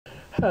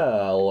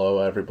Hello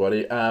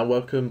everybody and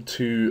welcome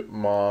to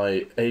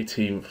my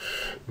 18th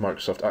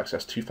Microsoft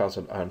Access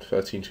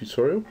 2013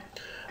 tutorial,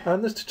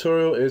 and this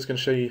tutorial is going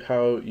to show you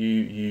how you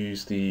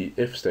use the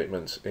if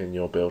statements in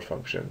your build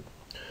function.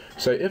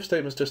 So if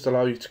statements just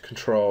allow you to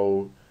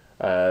control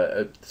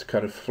to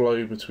kind of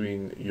flow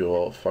between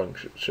your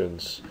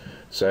functions.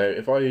 So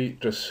if I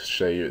just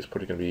show you, it's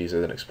probably going to be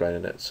easier than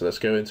explaining it. So let's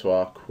go into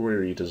our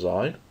query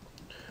design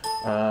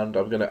and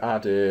I'm going to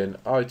add in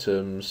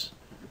items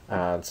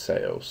and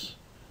sales.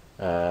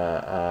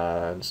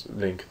 And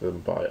link them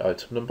by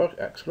item number,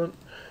 excellent.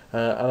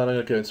 And then I'm going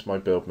to go into my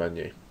build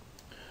menu.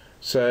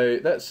 So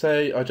let's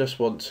say I just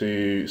want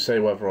to say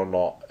whether or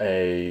not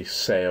a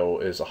sale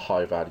is a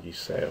high value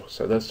sale.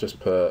 So let's just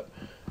put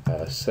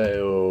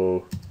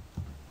sale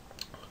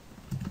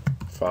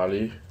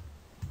value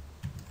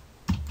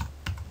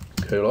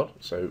colon,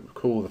 so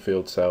call the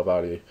field sale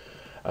value.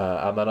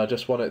 And then I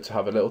just want it to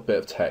have a little bit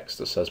of text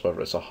that says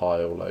whether it's a high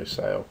or low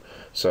sale.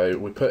 So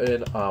we put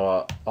in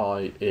our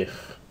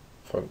if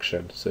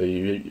function. So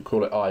you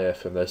call it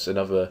if in this. In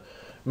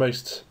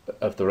most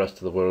of the rest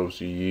of the worlds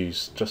you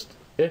use just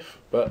if,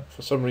 but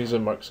for some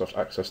reason Microsoft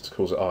Access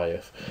calls it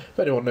if. If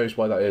anyone knows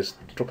why that is,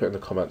 drop it in the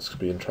comments, could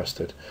be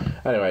interested.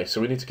 Anyway, so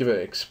we need to give it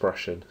an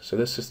expression. So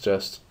this is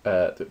just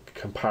the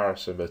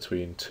comparison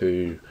between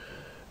two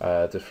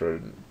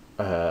different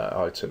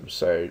items.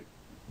 So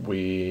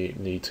we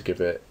need to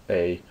give it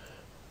a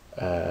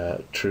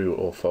true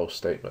or false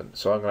statement.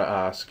 So I'm going to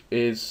ask,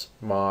 is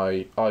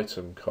my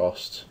item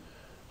cost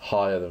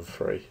higher than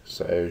 3?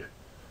 So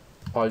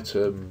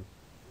items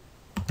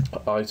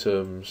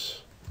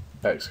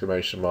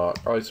exclamation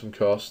mark item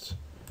cost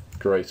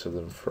greater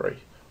than 3,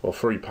 or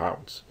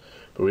 £3,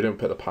 but we don't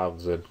put the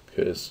pounds in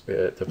because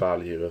the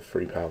value of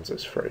 £3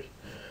 is 3.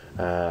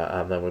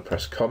 And then we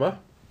press comma,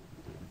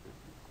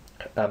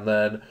 and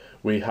then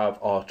we have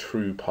our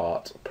true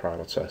part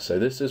parameter. So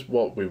this is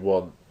what we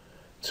want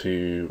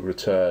to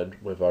return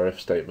with our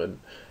if statement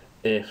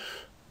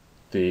if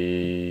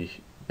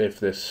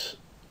this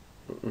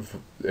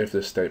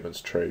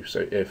statement's true.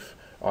 So if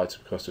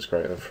item cost is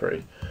greater than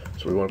 3,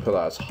 so we want to put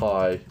that as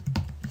high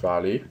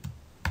value,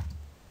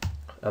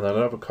 and then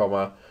another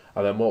comma,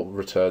 and then what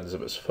returns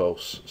if it's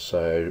false.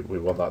 So we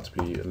want that to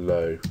be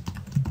low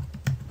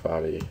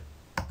value,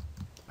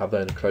 and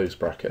then close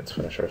bracket to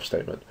finish our if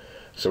statement.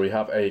 So we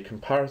have a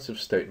comparative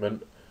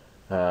statement,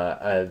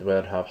 and we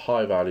then have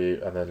high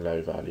value and then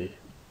low value.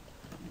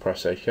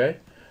 Press OK,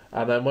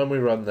 and then when we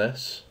run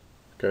this,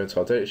 go into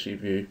our datasheet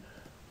view,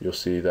 you'll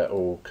see they're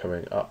all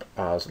coming up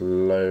as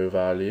low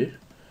value,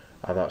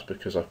 and that's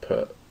because I've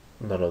put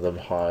none of them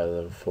higher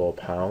than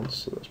 £4.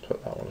 So let's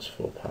put that one as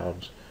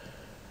 £4,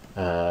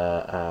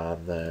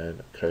 and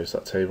then close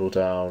that table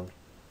down,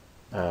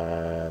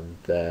 and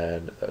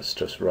then let's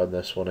just run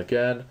this one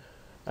again,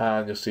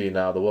 and you'll see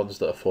now the ones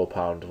that are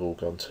 £4 have all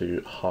gone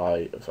to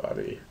high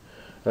value.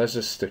 Let's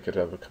just stick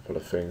another couple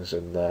of things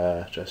in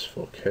there just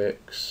for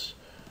kicks,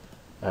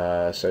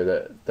 so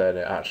that then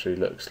it actually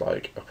looks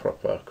like a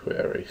proper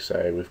query.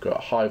 So we've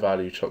got high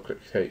value chocolate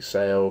cake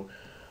sale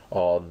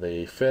on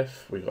the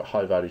 5th, we've got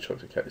high value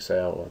chocolate cake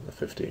sale on the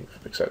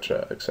 15th,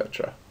 etc,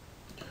 etc.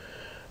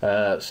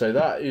 So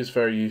that is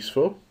very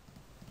useful.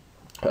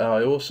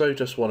 I also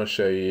just want to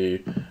show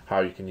you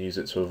how you can use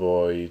it to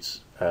avoid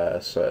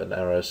certain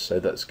errors. So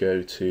let's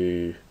close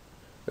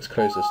this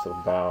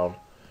one down,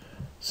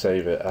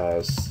 save it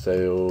as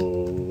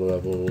sale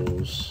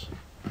levels,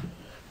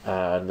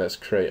 and let's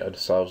create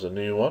ourselves a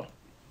new one.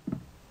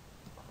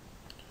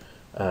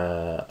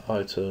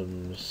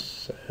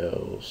 Items,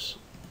 sales,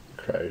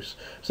 close.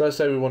 So let's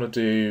say we want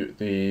to do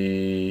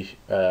the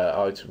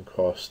item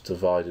cost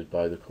divided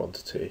by the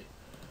quantity.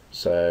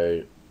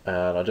 So,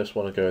 and I just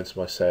want to go into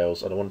my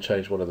sales and I want to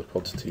change one of the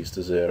quantities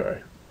to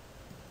 0,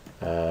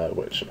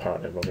 which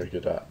apparently I'm not very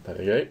good at. There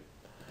we go.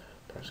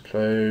 Press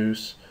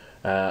close.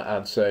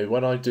 And so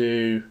when I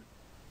do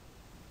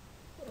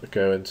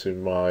go into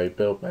my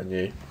build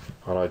menu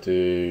and I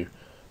do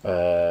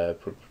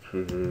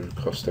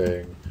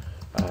costing,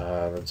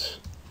 and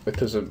it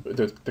doesn't,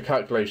 the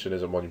calculation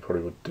isn't one you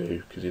probably would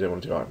do because you don't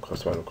want to do item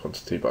cost divided by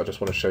quantity, but I just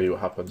want to show you what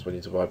happens when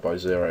you divide by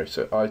 0.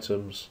 So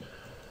items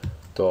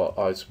dot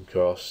item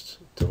cost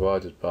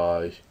divided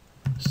by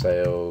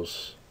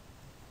sales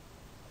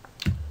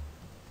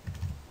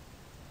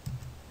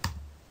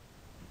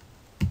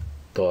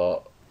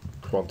dot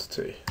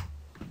quantity.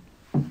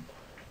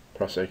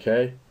 Press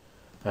OK,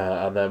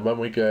 and then when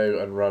we go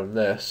and run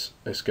this,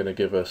 it's going to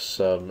give us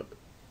some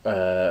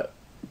div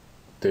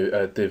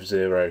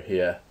 0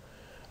 here.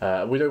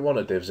 We don't want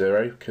a div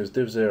 0 because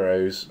div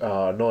 0s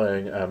are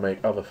annoying and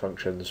make other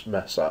functions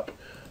mess up.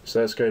 So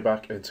let's go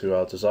back into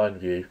our design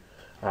view,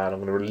 and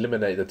I'm going to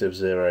eliminate the div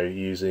 0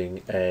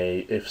 using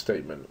a if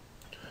statement.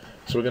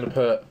 So we're going to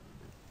put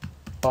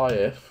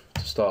if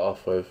to start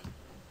off with,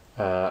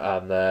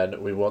 and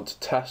then we want to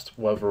test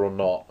whether or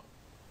not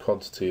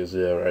quantity is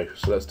 0.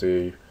 So let's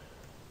do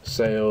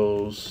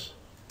sales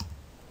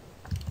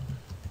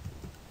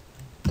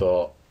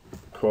dot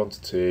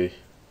quantity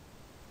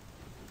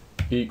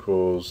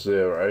equals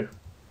 0,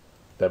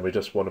 then we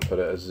just want to put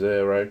it as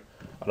 0,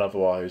 and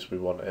otherwise we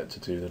want it to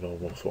do the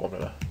normal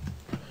formula.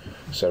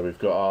 So we've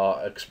got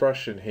our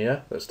expression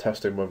here that's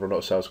testing whether or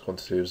not sales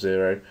quantity is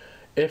 0.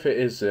 If it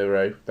is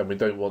 0, then we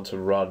don't want to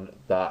run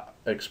that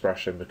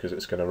expression because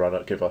it's going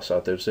to give us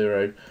our div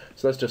 0.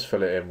 So let's just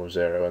fill it in with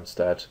 0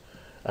 instead.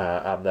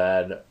 And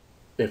then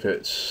if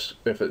it's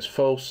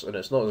false and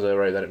it's not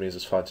 0, then it means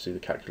it's fine to do the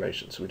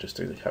calculation. So we just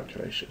do the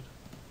calculation.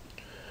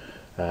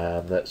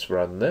 And let's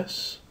run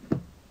this.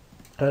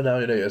 And now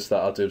you notice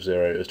that our div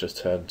 0 is just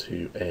turned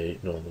to a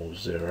normal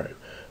 0,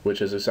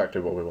 which is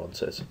exactly what we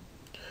wanted.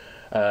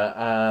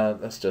 And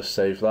let's just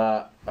save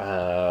that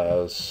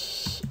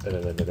as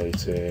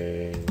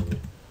eliminating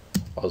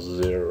a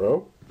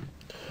 0.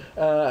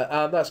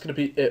 And that's going to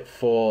be it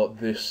for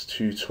this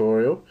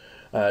tutorial.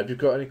 If you've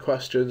got any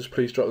questions,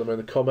 please drop them in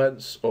the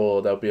comments,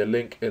 or there'll be a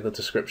link in the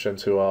description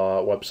to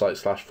our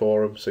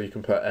website/forum, so you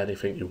can put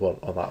anything you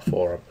want on that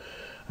forum.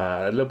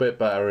 A little bit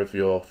better if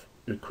your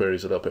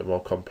query's a little bit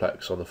more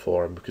complex on the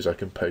forum, because I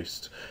can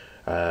post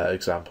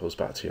examples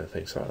back to you and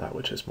things like that,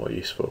 which is more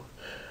useful.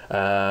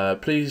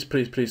 Please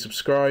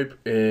subscribe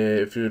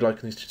if you're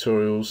liking these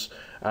tutorials,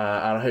 and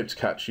I hope to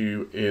catch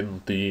you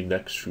in the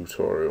next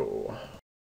tutorial.